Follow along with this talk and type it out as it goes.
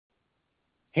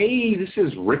Hey, this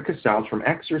is Rick Casals from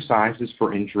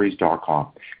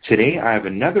ExercisesForInjuries.com. Today I have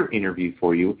another interview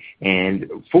for you and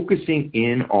focusing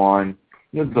in on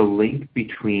the link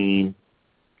between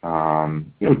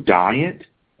diet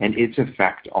and its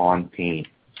effect on pain.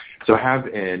 So I have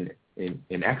an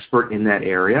expert in that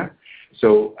area.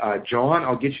 So John,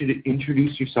 I'll get you to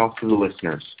introduce yourself to the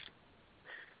listeners.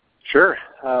 Sure.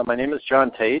 My name is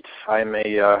John Tate. I'm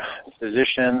a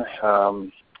physician.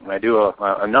 I do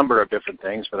a number of different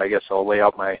things, but I guess I'll lay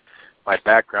out my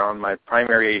background. My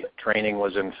primary training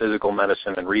was in physical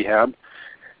medicine and rehab.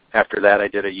 After that, I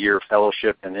did a year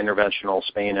fellowship in interventional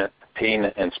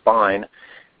pain and spine.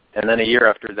 And then a year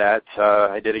after that,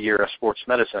 I did a year of sports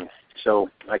medicine.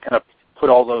 So I kind of put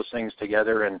all those things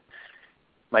together, and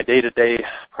my day-to-day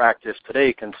practice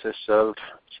today consists of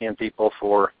seeing people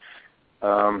for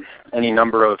any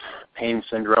number of pain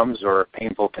syndromes or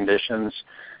painful conditions,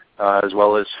 as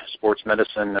well as sports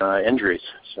medicine injuries.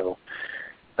 So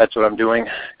that's what I'm doing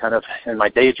kind of in my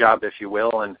day job, if you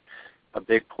will, and a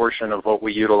big portion of what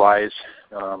we utilize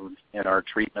in our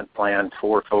treatment plan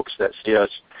for folks that see us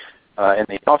in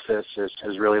the office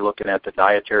is really looking at the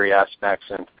dietary aspects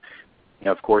and,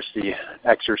 of course, the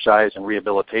exercise and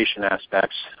rehabilitation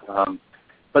aspects.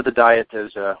 But the diet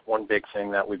is one big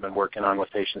thing that we've been working on with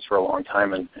patients for a long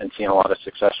time and seeing a lot of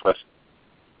success with.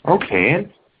 Okay.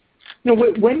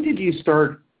 When did you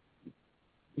start,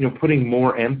 putting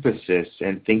more emphasis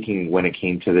and thinking when it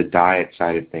came to the diet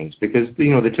side of things? Because,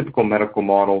 the typical medical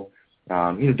model,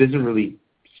 doesn't really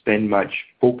spend much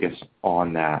focus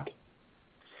on that.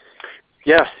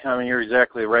 Yeah, you're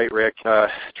exactly right, Rick.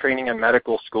 Training in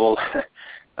medical school,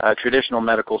 traditional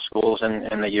medical schools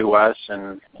in the U.S.,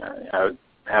 and I would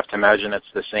have to imagine it's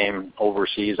the same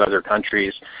overseas, other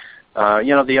countries.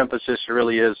 The emphasis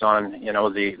really is on,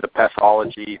 the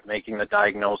pathology, making the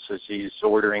diagnoses,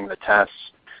 ordering the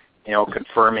tests,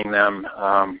 confirming them,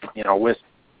 with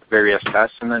various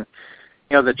tests. And then,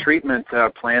 the treatment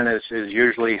plan is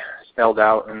usually spelled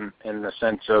out in the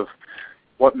sense of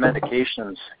what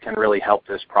medications can really help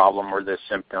this problem or this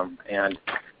symptom. And,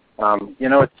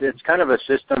 it's kind of a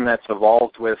system that's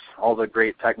evolved with all the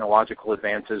great technological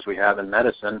advances we have in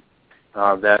medicine.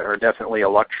 That are definitely a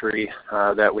luxury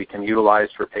that we can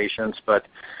utilize for patients. But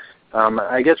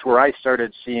I guess where I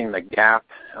started seeing the gap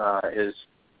is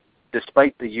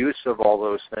despite the use of all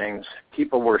those things,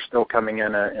 people were still coming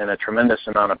in a tremendous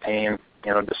amount of pain,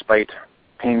 despite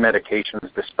pain medications,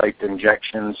 despite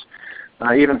injections,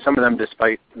 even some of them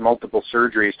despite multiple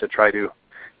surgeries to try to,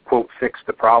 quote, fix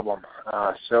the problem.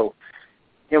 So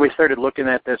we started looking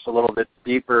at this a little bit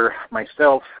deeper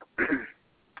myself.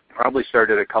 Probably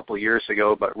started a couple of years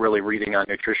ago, but really reading on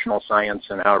nutritional science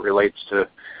and how it relates to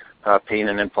pain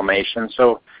and inflammation.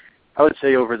 So I would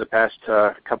say over the past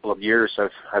couple of years,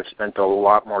 I've spent a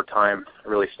lot more time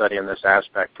really studying this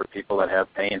aspect for people that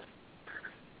have pain.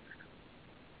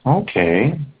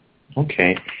 Okay.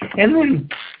 And then,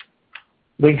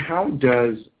 how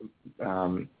does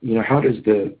the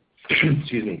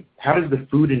the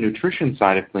food and nutrition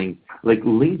side of things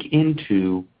link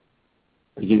into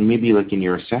maybe in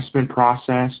your assessment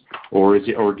process, or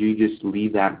do you just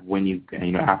leave that when you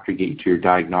after you get to your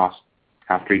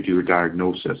after you do your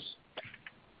diagnosis?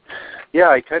 Yeah,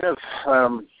 I kind of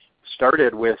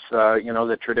started with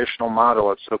the traditional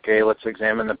model. It's okay. Let's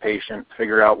examine the patient,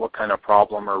 figure out what kind of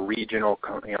problem or regional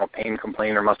pain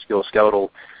complaint or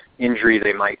musculoskeletal injury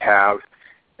they might have,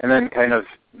 and then kind of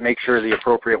make sure the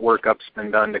appropriate workup's been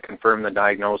done to confirm the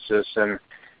diagnosis. And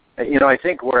I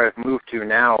think where I've moved to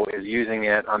now is using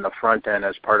it on the front end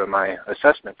as part of my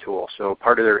assessment tool. So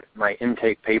part of my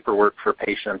intake paperwork for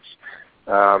patients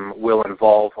will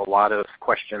involve a lot of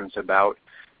questions about,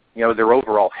 their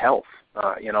overall health.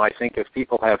 I think if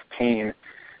people have pain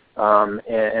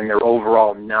and they're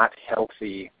overall not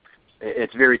healthy,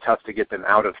 it's very tough to get them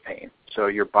out of pain. So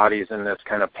your body's in this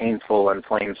kind of painful,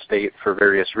 inflamed state for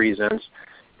various reasons,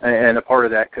 and a part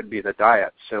of that could be the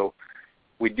diet. So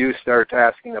we do start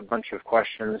asking a bunch of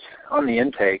questions on the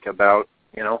intake about,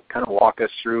 kind of walk us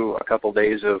through a couple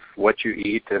days of what you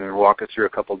eat and walk us through a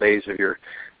couple days of your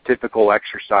typical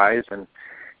exercise. And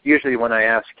usually when I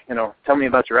ask, tell me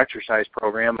about your exercise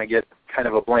program, I get kind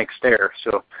of a blank stare.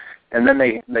 So, and then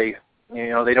they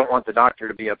don't want the doctor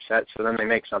to be upset, so then they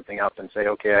make something up and say,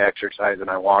 okay, I exercise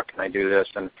and I walk and I do this.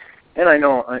 And I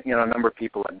know, a number of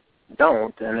people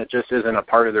don't, and it just isn't a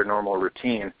part of their normal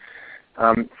routine.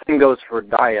 Same goes for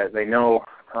diet. They know,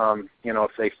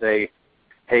 if they say,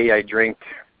 hey, I drink,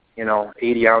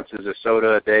 80 ounces of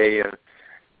soda a day and,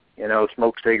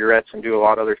 smoke cigarettes and do a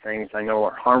lot of other things I know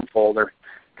are harmful, they're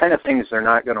kind of things they're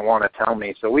not going to want to tell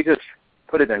me. So we just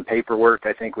put it in paperwork,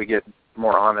 I think we get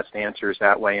more honest answers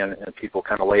that way, and people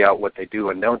kind of lay out what they do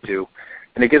and don't do.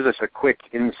 And it gives us a quick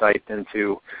insight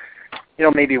into,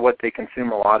 maybe what they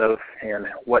consume a lot of and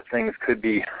what things could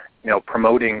be,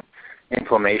 promoting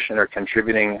inflammation or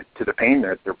contributing to the pain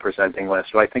that they're presenting with.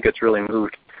 So I think it's really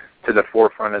moved to the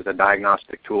forefront as a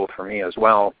diagnostic tool for me as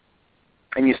well.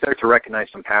 And you start to recognize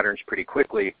some patterns pretty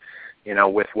quickly,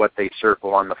 with what they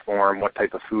circle on the form, what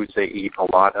type of foods they eat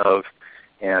a lot of.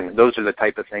 And those are the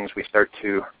type of things we start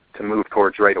to move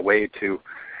towards right away to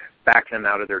back them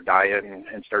out of their diet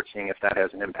and start seeing if that has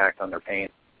an impact on their pain.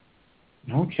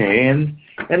 Okay, and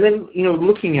then,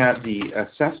 looking at the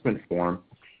assessment form,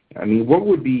 I mean, what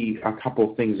would be a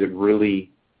couple things that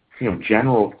really,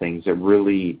 general things that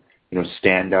really,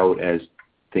 stand out as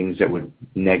things that would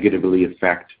negatively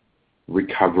affect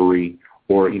recovery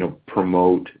or,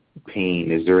 promote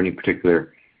pain? Is there any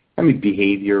particular,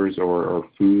 behaviors or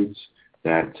foods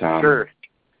that... Sure.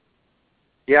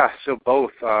 Yeah, so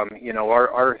both.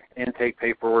 Our intake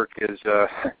paperwork is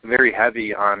very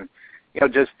heavy on,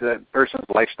 just the person's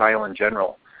lifestyle in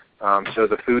general. So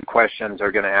the food questions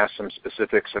are going to ask some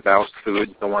specifics about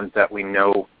foods, the ones that we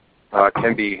know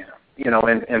can be,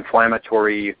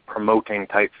 inflammatory, promoting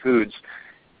type foods.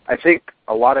 I think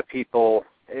a lot of people,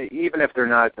 even if they're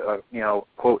not,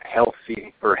 quote,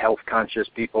 healthy or health conscious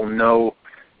people, know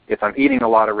if I'm eating a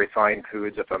lot of refined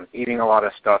foods, if I'm eating a lot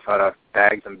of stuff out of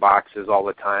bags and boxes all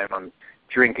the time, I'm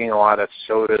drinking a lot of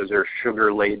sodas or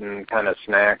sugar-laden kind of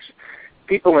snacks,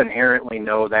 people inherently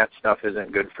know that stuff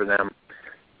isn't good for them.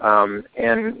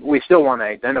 And we still want to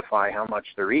identify how much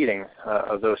they're eating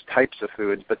of those types of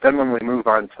foods. But then when we move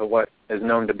on to what is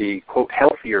known to be, quote,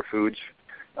 healthier foods,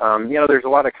 there's a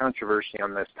lot of controversy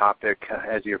on this topic,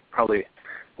 as you probably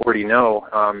already know.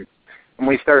 When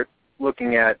we start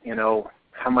looking at,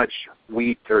 how much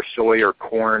wheat or soy or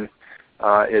corn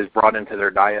is brought into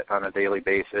their diet on a daily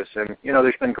basis. And,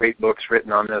 there's been great books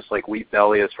written on this, like Wheat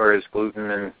Belly as far as gluten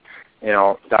and,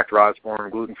 Dr. Osborne,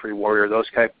 Gluten-Free Warrior, those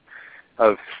type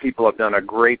of people have done a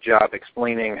great job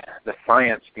explaining the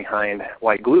science behind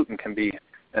why gluten can be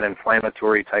an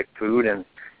inflammatory type food. And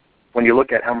when you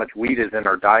look at how much wheat is in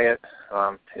our diet,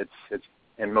 it's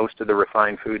in most of the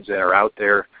refined foods that are out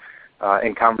there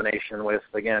in combination with,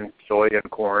 again, soy and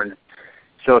corn.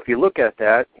 So if you look at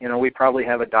that, we probably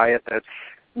have a diet that's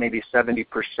maybe 70%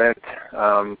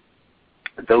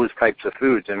 those types of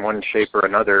foods in one shape or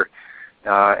another.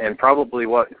 And probably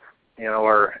what,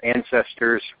 our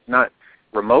ancestors, not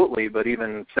remotely, but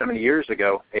even 70 years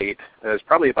ago, ate is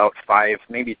probably about 5,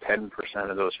 maybe 10%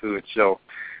 of those foods. So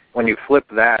when you flip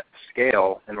that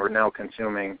scale and we're now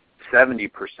consuming 70%,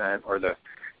 or the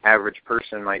average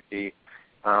person might be,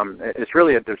 it's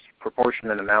really a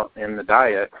disproportionate amount in the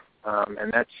diet.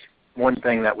 And that's one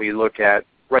thing that we look at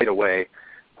right away.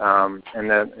 And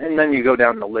then you go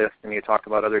down the list and you talk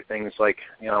about other things like,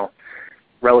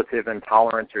 relative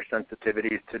intolerance or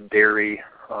sensitivities to dairy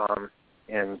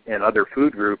and other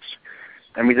food groups.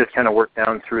 And we just kind of work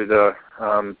down through the,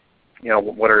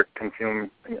 what are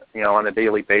consumed, on a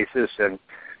daily basis, and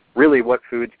really what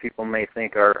foods people may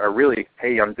think are really,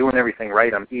 hey, I'm doing everything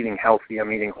right. I'm eating healthy.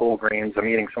 I'm eating whole grains. I'm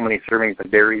eating so many servings of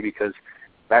dairy because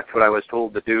that's what I was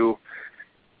told to do.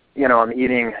 I'm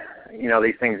eating,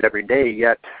 these things every day,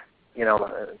 yet,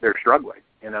 they're struggling.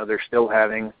 They're still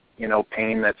having,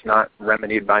 pain that's not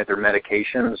remedied by their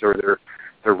medications or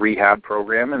their rehab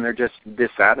program, and they're just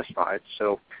dissatisfied.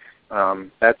 So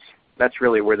that's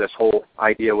really where this whole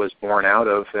idea was born out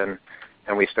of, and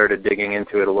we started digging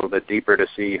into it a little bit deeper to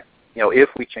see, if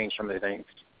we change some of the things,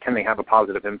 can they have a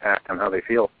positive impact on how they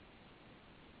feel?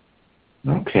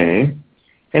 Okay.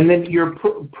 And then your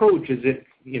approach, is it,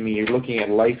 you're looking at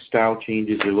lifestyle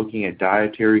changes, you're looking at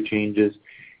dietary changes,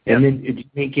 and then did you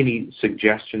make any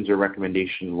suggestions or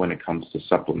recommendations when it comes to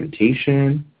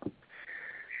supplementation?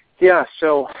 Yeah,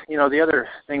 so, the other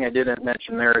thing I didn't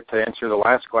mention there, to answer the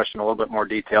last question a little bit more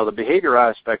detail, the behavioral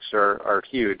aspects are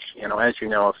huge. As you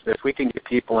know, if we can get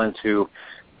people into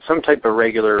some type of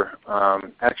regular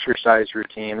exercise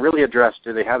routine, really address,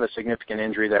 do they have a significant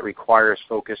injury that requires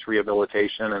focused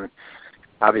rehabilitation? And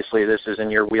obviously this is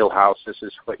in your wheelhouse. This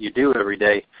is what you do every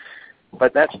day.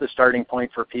 But that's the starting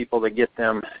point for people to get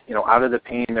them, out of the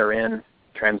pain they're in,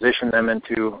 transition them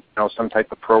into, some type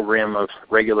of program of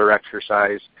regular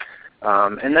exercise.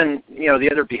 And then, the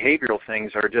other behavioral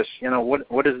things are just,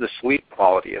 what is the sleep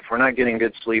quality? If we're not getting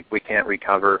good sleep, we can't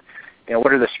recover.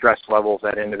 What are the stress levels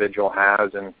that individual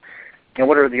has? And,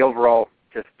 what are the overall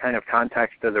just kind of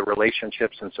context of the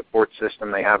relationships and support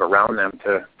system they have around them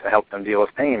to help them deal with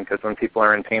pain? Because when people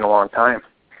are in pain a long time,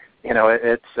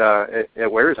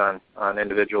 it wears on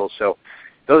individuals. So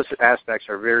those aspects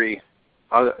are very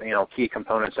other, key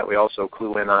components that we also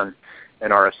clue in on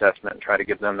in our assessment and try to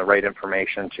give them the right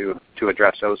information to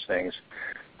address those things.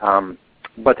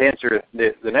 But to answer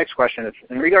the next question,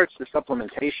 in regards to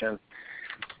supplementation,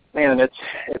 man,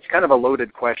 it's kind of a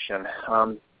loaded question.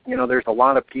 There's a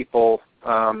lot of people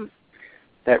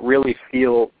that really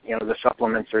feel, the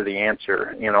supplements are the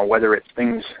answer, whether it's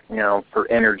things, for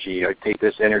energy, I take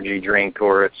this energy drink,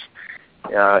 or it's,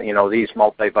 these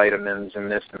multivitamins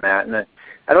and this and that. And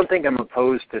I don't think I'm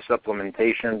opposed to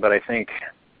supplementation, but I think,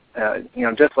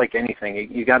 just like anything,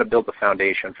 you got to build the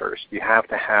foundation first. You have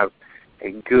to have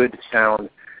a good, sound,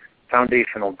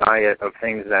 foundational diet of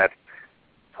things that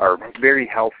are very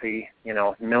healthy,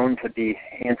 known to be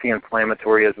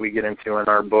anti-inflammatory, as we get into in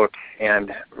our book,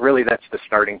 and really that's the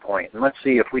starting point. And let's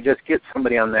see, if we just get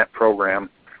somebody on that program,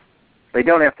 they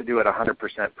don't have to do it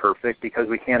 100% perfect, because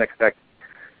we can't expect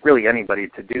really anybody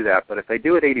to do that, but if they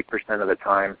do it 80% of the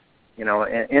time, in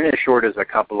as short as a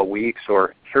couple of weeks,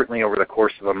 or certainly over the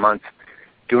course of a month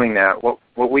doing that, what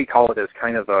we call it is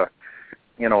kind of a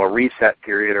reset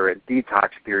period, or a detox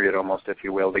period almost, if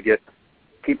you will, to get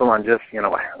people on just,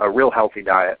 a real healthy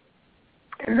diet.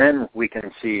 And then we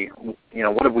can see,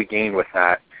 what have we gained with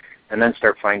that, and then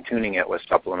start fine-tuning it with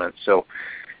supplements. So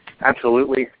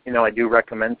absolutely, I do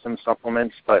recommend some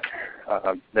supplements, but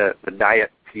the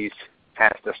diet piece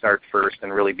has to start first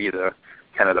and really be the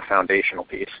kind of the foundational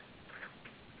piece.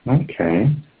 Okay.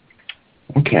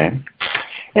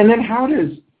 And then how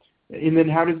does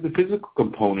the physical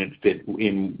component fit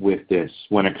in with this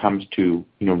when it comes to,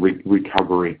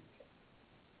 recovery?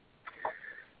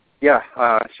 Yeah.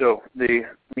 So you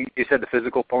said the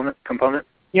physical component?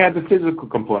 Yeah, the physical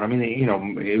component. I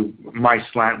mean, my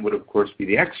slant would, of course, be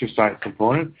the exercise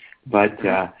component, but,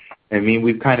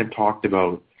 we've kind of talked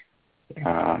about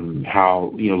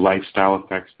how, lifestyle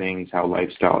affects things, how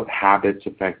lifestyle habits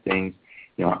affect things,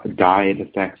 diet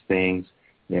affects things,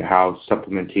 how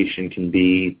supplementation can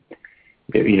be,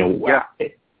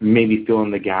 maybe fill in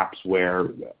the gaps where,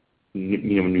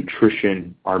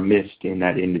 nutrition are missed in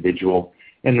that individual.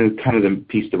 And the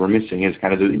piece that we're missing is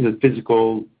kind of the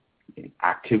physical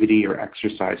activity or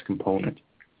exercise component.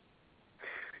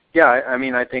 Yeah,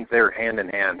 I think they're hand in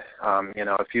hand.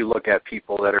 If you look at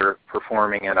people that are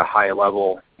performing at a high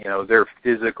level, their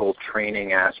physical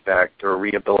training aspect or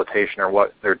rehabilitation or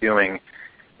what they're doing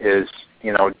is,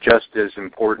 just as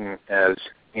important as,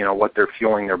 what they're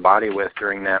fueling their body with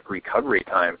during that recovery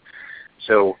time.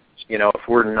 So, if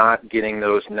we're not getting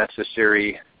those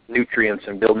necessary nutrients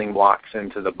and building blocks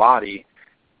into the body,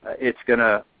 it's going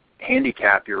to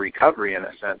handicap your recovery in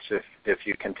a sense if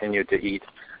you continue to eat,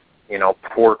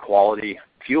 poor quality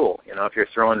fuel. If you're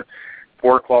throwing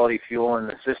poor quality fuel in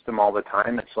the system all the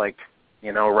time, it's like,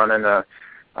 running a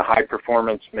high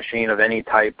performance machine of any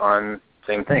type on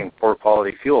same thing, poor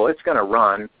quality fuel. It's going to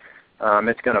run,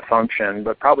 it's going to function,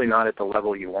 but probably not at the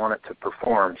level you want it to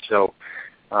perform. So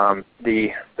the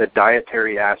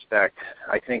dietary aspect,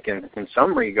 I think in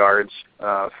some regards,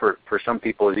 for some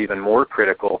people is even more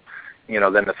critical, than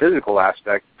the physical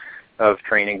aspect of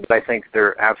training, but I think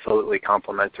they're absolutely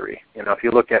complementary. If you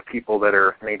look at people that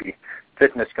are maybe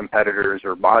fitness competitors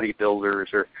or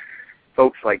bodybuilders or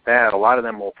folks like that, a lot of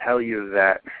them will tell you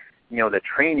that, the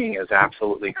training is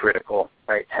absolutely critical,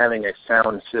 right? Having a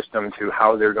sound system to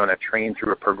how they're going to train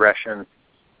through a progression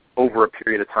over a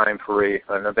period of time for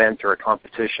an event or a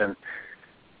competition.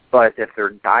 But if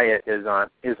their diet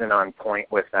isn't on point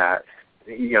with that,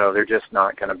 they're just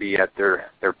not going to be at their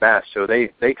best. So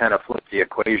they kind of flip the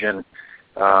equation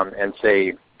and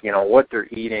say, what they're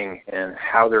eating and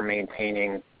how they're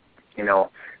maintaining,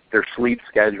 their sleep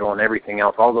schedule and everything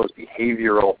else, all those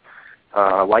behavioral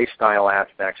lifestyle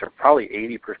aspects are probably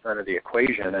 80% of the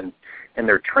equation. And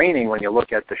their training, when you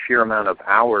look at the sheer amount of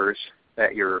hours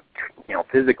that you're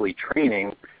physically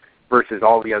training versus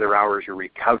all the other hours you're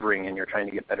recovering and you're trying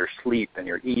to get better sleep and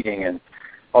you're eating and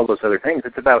all those other things,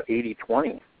 it's about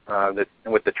 80-20,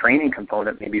 with the training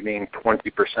component maybe being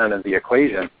 20% of the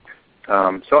equation.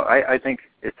 So I think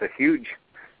it's a huge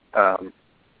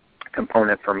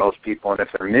component for most people, and if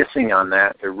they're missing on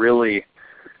that, they're really,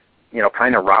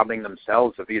 kind of robbing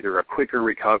themselves of either a quicker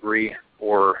recovery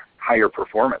or higher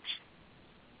performance.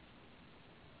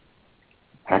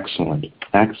 Excellent.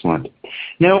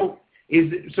 Now,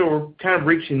 so we're kind of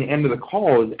reaching the end of the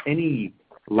call. Is any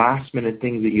last-minute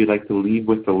things that you'd like to leave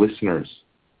with the listeners?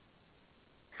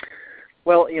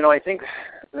 Well, I think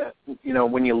that,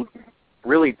 when you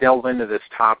really delve into this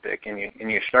topic and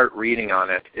you start reading on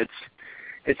it,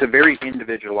 it's a very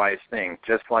individualized thing.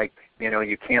 Just like,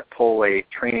 you can't pull a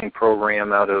training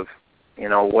program out of,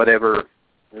 whatever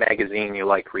magazine you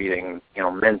like reading,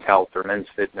 Men's Health or Men's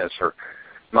Fitness or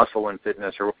Muscle and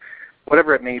Fitness or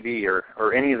whatever it may be, or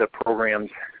any of the programs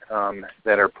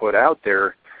that are put out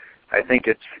there, I think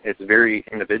it's very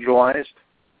individualized.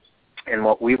 And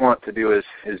what we want to do is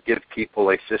give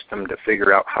people a system to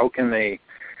figure out how can they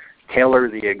tailor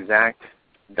the exact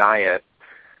diet,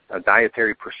 a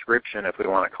dietary prescription, if we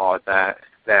want to call it that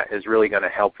is really going to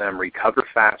help them recover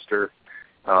faster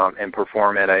and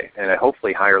perform at a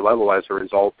hopefully higher level as a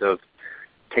result of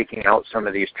taking out some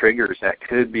of these triggers that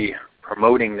could be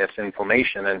promoting this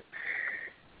inflammation. And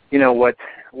you know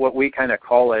what we kind of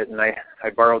call it, and I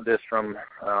borrowed this from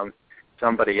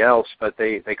somebody else, but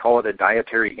they call it a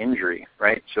dietary injury,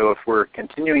 right? So if we're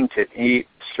continuing to eat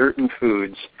certain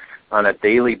foods on a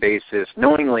daily basis,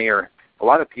 knowingly, or a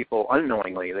lot of people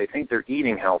unknowingly, they think they're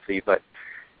eating healthy, but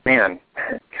man,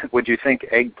 would you think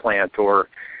eggplant or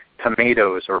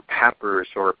tomatoes or peppers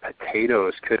or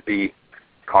potatoes could be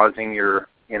causing your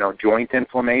joint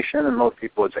inflammation? And most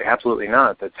people would say absolutely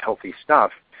not, that's healthy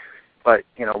stuff. But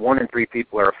 1 in 3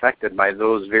 people are affected by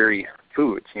those very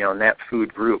foods, in that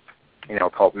food group,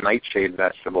 called nightshade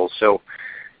vegetables. So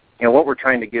what we're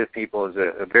trying to give people is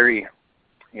a very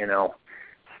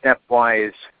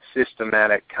stepwise,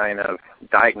 systematic kind of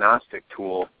diagnostic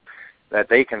tool that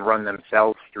they can run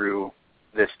themselves through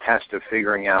this test of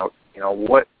figuring out,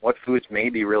 what foods may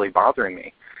be really bothering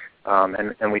me.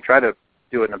 And we try to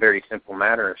do it in a very simple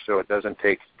manner so it doesn't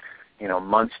take,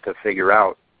 months to figure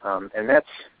out. And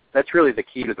that's really the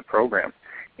key to the program.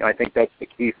 I think that's the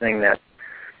key thing that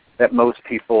most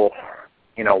people,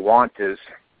 want is,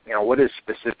 what is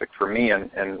specific for me,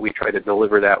 and we try to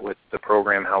deliver that with the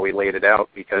program, how we laid it out,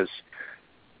 because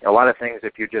a lot of things,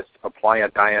 if you just apply a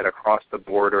diet across the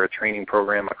board or a training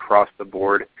program across the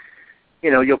board,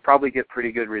 you'll probably get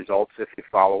pretty good results if you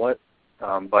follow it.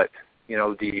 But,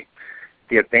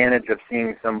 the advantage of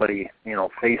seeing somebody,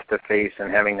 face-to-face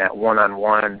and having that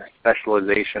one-on-one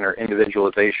specialization or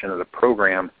individualization of the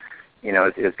program,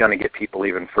 is going to get people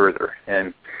even further.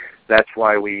 And that's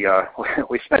why we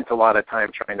spent a lot of time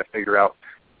trying to figure out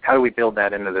how do we build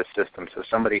that into the system so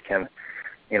somebody can,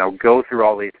 go through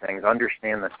all these things,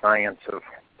 understand the science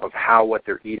of how what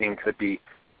they're eating could be,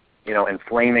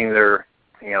 inflaming their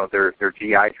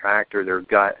GI tract or their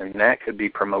gut, and that could be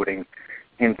promoting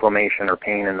inflammation or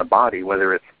pain in the body,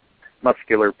 whether it's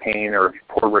muscular pain or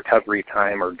poor recovery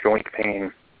time or joint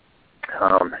pain.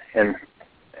 And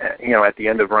at the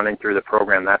end of running through the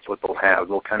program, that's what they'll have.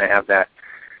 They'll kind of have that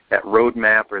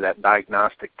roadmap or that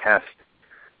diagnostic test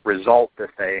result to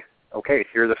say, okay,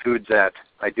 here are the foods that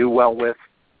I do well with.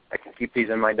 I can keep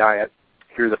these in my diet.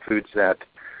 Here are the foods that,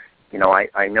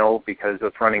 I know because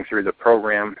of running through the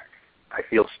program, I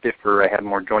feel stiffer, I have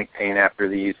more joint pain after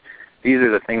these. These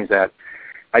are the things that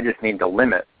I just need to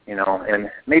limit, and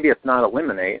maybe it's not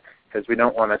eliminate, because we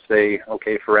don't want to say,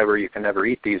 okay, forever you can never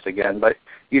eat these again, but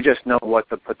you just know what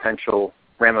the potential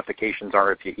ramifications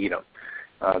are if you eat them.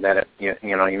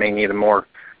 You may need a more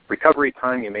recovery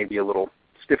time, you may be a little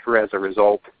stiffer as a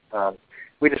result.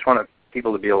 We just want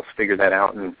people to be able to figure that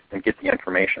out and get the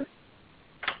information.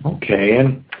 Okay,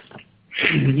 and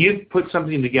you've put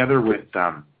something together with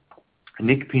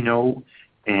Nick Pineau,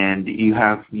 and you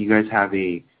guys have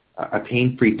a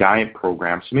pain-free diet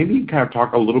program. So maybe you can kind of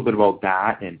talk a little bit about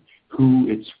that and who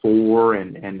it's for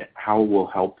and how it will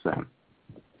help them.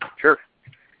 Sure.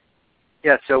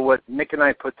 Yeah, so what Nick and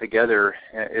I put together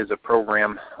is a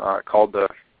program called the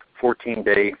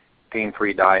 14-Day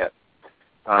Pain-Free Diet.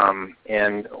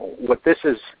 And what this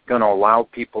is going to allow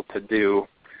people to do,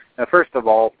 first of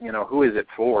all, who is it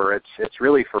for? It's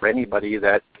really for anybody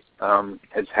that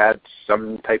has had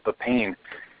some type of pain,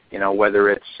 whether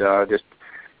it's just,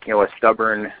 a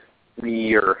stubborn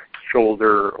knee or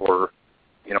shoulder or,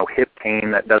 hip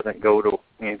pain that doesn't go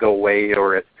away,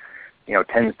 or it,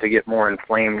 tends to get more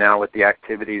inflamed now with the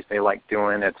activities they like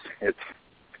doing. It's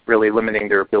really limiting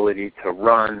their ability to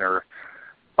run or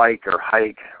bike or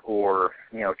hike or,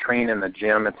 train in the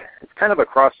gym. It's kind of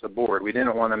across the board. We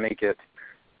didn't want to make it,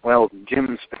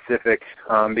 gym specific,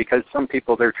 because some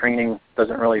people, their training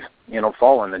doesn't really,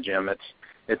 fall in the gym.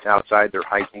 It's outside, they're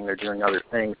hiking, they're doing other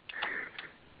things.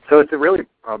 So it's a really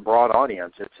broad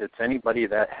audience. It's anybody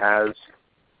that has,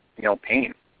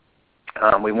 pain.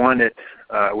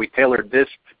 We tailored this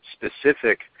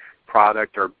specific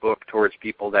product or book towards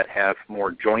people that have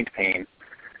more joint pain,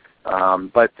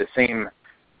 but the same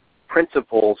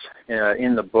principles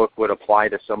in the book would apply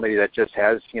to somebody that just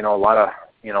has, a lot of,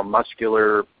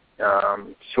 muscular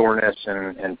soreness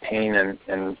and pain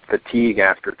and fatigue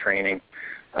after training.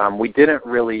 We didn't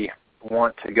really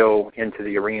want to go into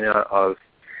the arena of,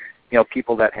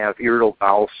 people that have irritable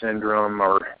bowel syndrome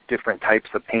or different types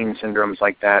of pain syndromes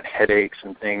like that, headaches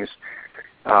and things.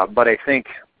 But I think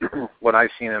what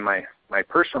I've seen in my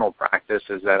personal practice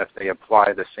is that if they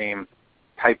apply the same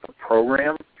type of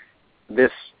program,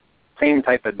 this same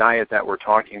type of diet that we're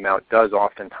talking about does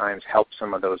oftentimes help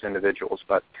some of those individuals.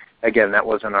 But again, that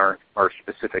wasn't our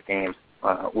specific aim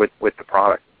with the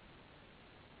product.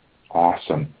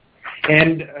 Awesome.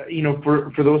 And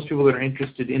for those people that are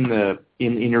interested in the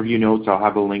interview notes, I'll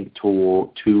have a link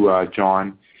to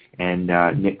John and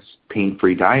Nick's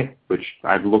pain-free diet, which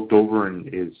I've looked over and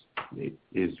is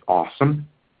awesome.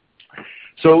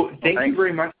 So thank you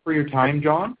very much for your time,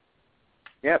 John.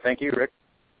 Yeah, thank you, Rick.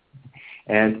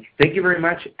 And thank you very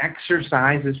much,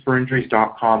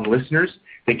 exercisesforinjuries.com listeners.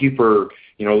 Thank you for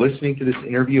listening to this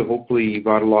interview. Hopefully you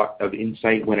got a lot of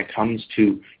insight when it comes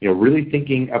to really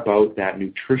thinking about that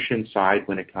nutrition side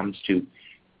when it comes to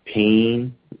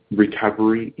pain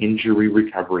recovery, injury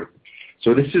recovery.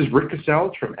 So this is Rick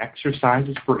Cassell from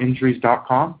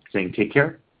exercisesforinjuries.com saying take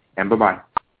care and bye-bye.